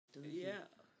Do you? Yeah.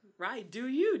 Right. Do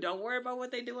you. Don't worry about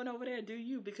what they're doing over there. Do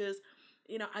you. Because,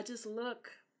 I just look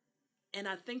and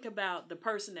I think about the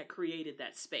person that created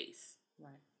that space.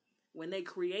 Right. When they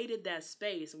created that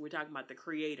space, and we're talking about the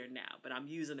creator now, but I'm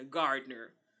using a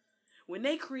gardener. When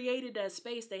they created that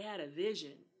space, they had a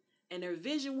vision. And their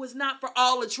vision was not for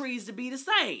all the trees to be the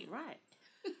same. Right.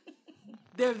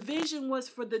 Their vision was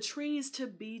for the trees to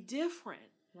be different.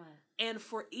 Right. And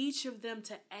for each of them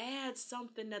to add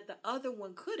something that the other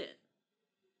one couldn't.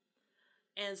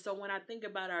 And so when I think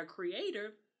about our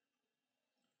creator,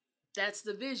 that's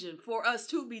the vision, for us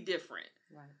to be different.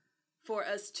 Right. For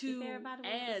us to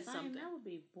add something. That would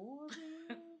be boring.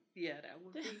 Yeah, that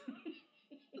would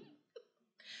be.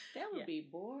 That would be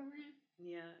boring.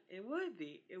 Yeah, it would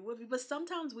be. It would be. But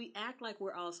sometimes we act like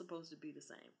we're all supposed to be the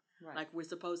same. Right. Like we're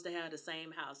supposed to have the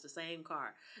same house, the same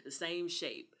car, the same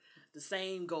shape, the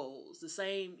same goals, the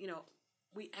same,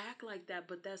 we act like that,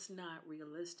 but that's not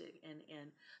realistic.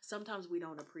 And sometimes we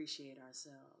don't appreciate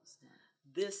ourselves. Right.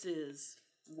 This is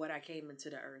what I came into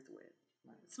the earth with.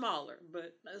 Right. Smaller,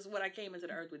 but that's what I came into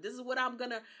the earth with. This is what I'm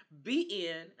going to be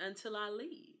in until I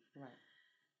leave. Right.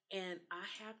 And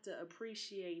I have to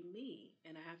appreciate me,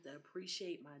 and I have to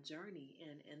appreciate my journey.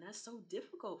 And that's so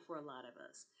difficult for a lot of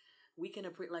us. We can,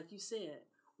 like you said,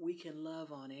 we can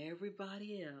love on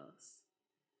everybody else.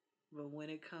 But when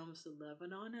it comes to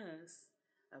loving on us,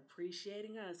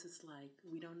 appreciating us, it's like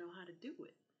we don't know how to do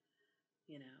it.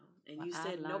 And well, you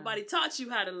said nobody taught you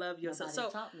how to love yourself.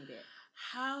 Nobody taught me that.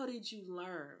 How did you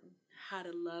learn how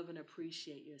to love and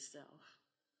appreciate yourself?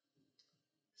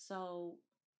 So,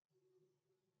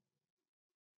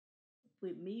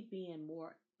 with me being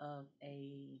more of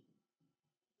a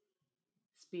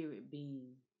spirit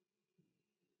being,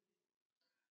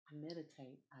 I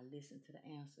meditate. I listen to the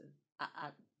answers.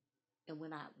 And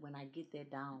when I get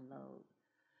that download,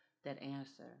 that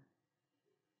answer,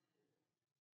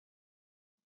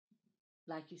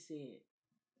 like you said,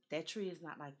 that tree is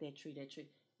not like that tree.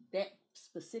 That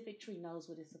specific tree knows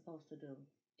what it's supposed to do,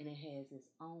 and it has its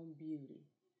own beauty.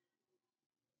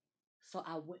 So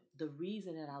the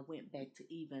reason that I went back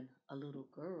to even a little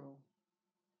girl,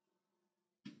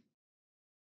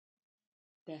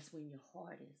 that's when your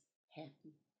heart is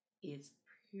happy. It's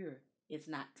pure. It's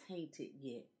not tainted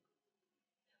yet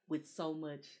with so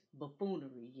much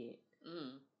buffoonery yet.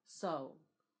 Mm. So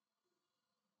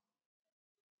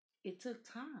it took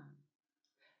time,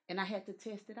 and I had to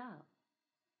test it out.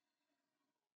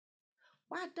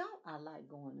 Why don't I like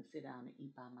going to sit down and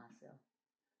eat by myself?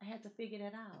 I had to figure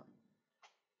that out.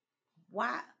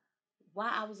 Why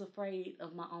I was afraid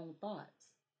of my own thoughts.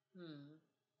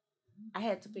 I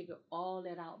had to figure all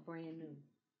that out brand new.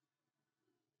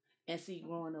 And see,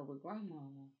 growing up with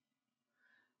grandmama,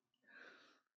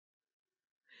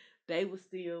 they were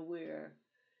still where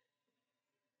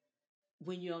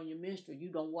when you're on your menstrual, you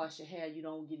don't wash your hair, you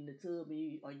don't get in the tub,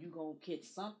 or you gonna catch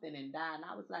something and die. And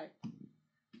I was like,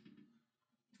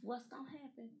 what's gonna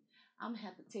happen? I'm gonna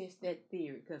have to test that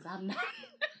theory because I'm not.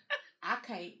 I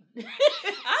can't.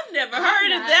 I've never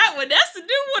heard of that one. That's to do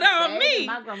with me.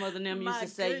 My grandmother never used to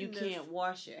say you can't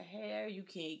wash your hair, you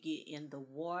can't get in the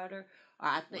water. Or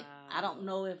I don't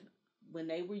know if when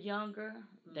they were younger,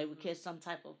 they would catch some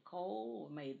type of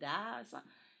cold or may die or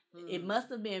something. It must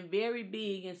have been very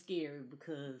big and scary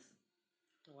because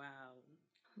wow.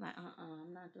 I'm like,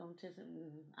 I'm not gonna test it.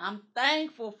 I'm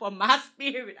thankful for my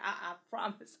spirit. I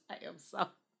promise I am so.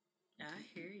 I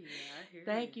hear you.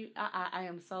 Thank you. I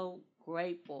am so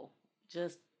grateful.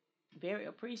 Just very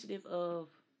appreciative of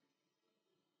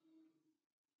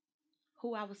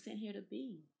who I was sent here to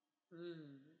be.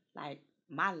 Like,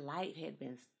 my light had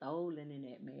been stolen in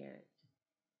that marriage.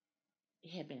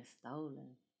 It had been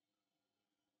stolen.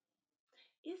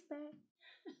 It's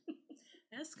back.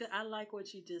 That's good. I like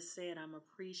what you just said. I'm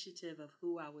appreciative of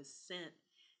who I was sent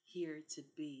here to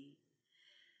be.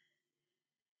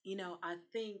 I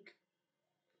think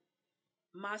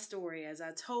my story, as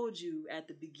I told you at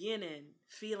the beginning,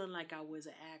 feeling like I was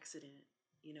an accident,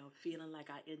 feeling like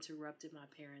I interrupted my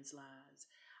parents' lives.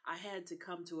 I had to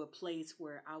come to a place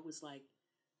where I was like,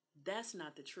 that's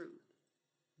not the truth.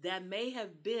 That may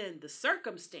have been the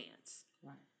circumstance,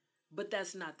 right? But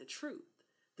that's not the truth.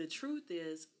 The truth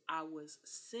is I was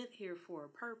sent here for a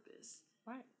purpose.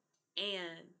 Right.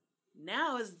 And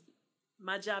now is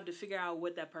my job to figure out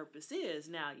what that purpose is.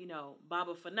 Now,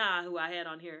 Baba Fana, who I had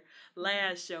on here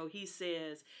last show, he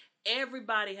says,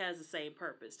 everybody has the same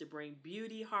purpose, to bring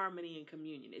beauty, harmony, and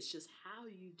communion. It's just how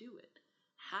you do it.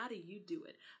 How do you do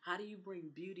it? How do you bring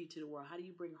beauty to the world? How do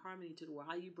you bring harmony to the world?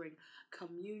 How do you bring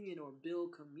communion or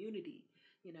build community?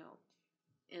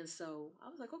 And so I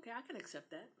was like, okay, I can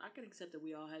accept that. I can accept that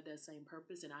we all have that same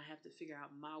purpose, and I have to figure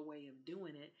out my way of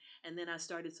doing it. And then I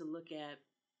started to look at,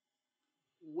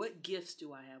 what gifts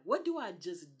do I have? What do I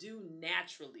just do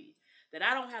naturally that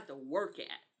I don't have to work at?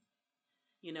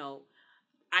 You know,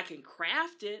 I can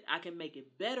craft it, I can make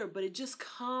it better, but it just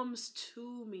comes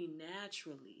to me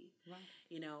naturally. Right.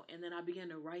 You know, and then I began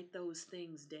to write those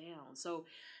things down. So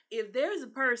if there's a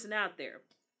person out there,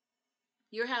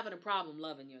 you're having a problem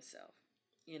loving yourself,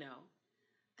 you know,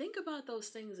 think about those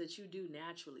things that you do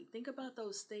naturally. Think about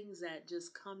those things that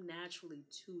just come naturally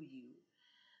to you.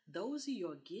 Those are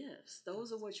your gifts.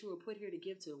 Those are what you were put here to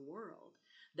give to the world.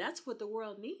 That's what the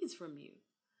world needs from you.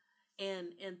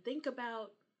 And think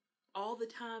about all the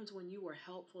times when you were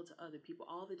helpful to other people,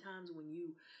 all the times when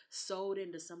you sewed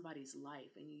into somebody's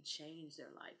life and you changed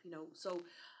their life, you know. So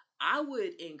I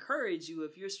would encourage you,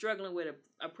 if you're struggling with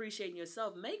appreciating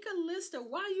yourself, make a list of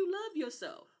why you love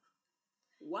yourself.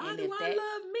 Why do I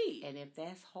love me? And if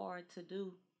that's hard to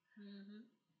do,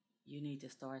 you need to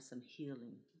start some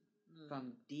healing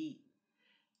from deep.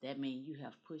 That means you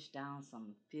have pushed down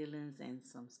some feelings and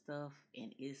some stuff,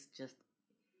 and it's just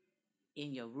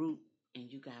in your root,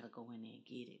 and you got to go in there and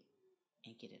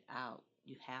get it out.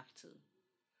 You have to.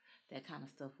 That kind of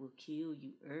stuff will kill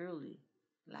you early.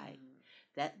 Like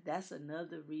that's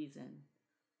another reason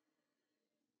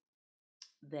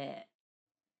that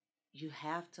you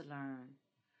have to learn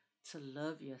to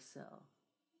love yourself.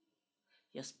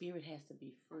 Your spirit has to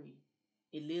be free.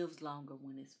 It lives longer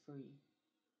when it's free.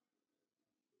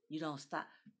 You don't stop,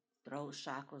 throat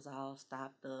chakras all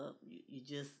stopped up. You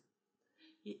just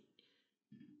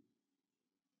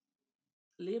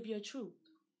live your truth.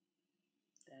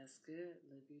 That's good.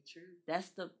 Live your truth.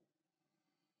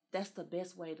 That's the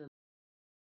best way to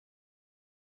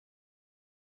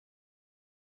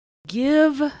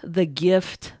give the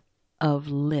gift of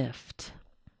lift.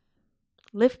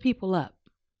 Lift people up.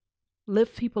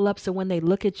 Lift people up so when they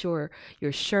look at your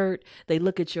shirt, they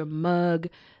look at your mug,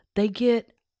 they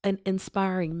get an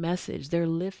inspiring message. They're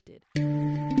lifted.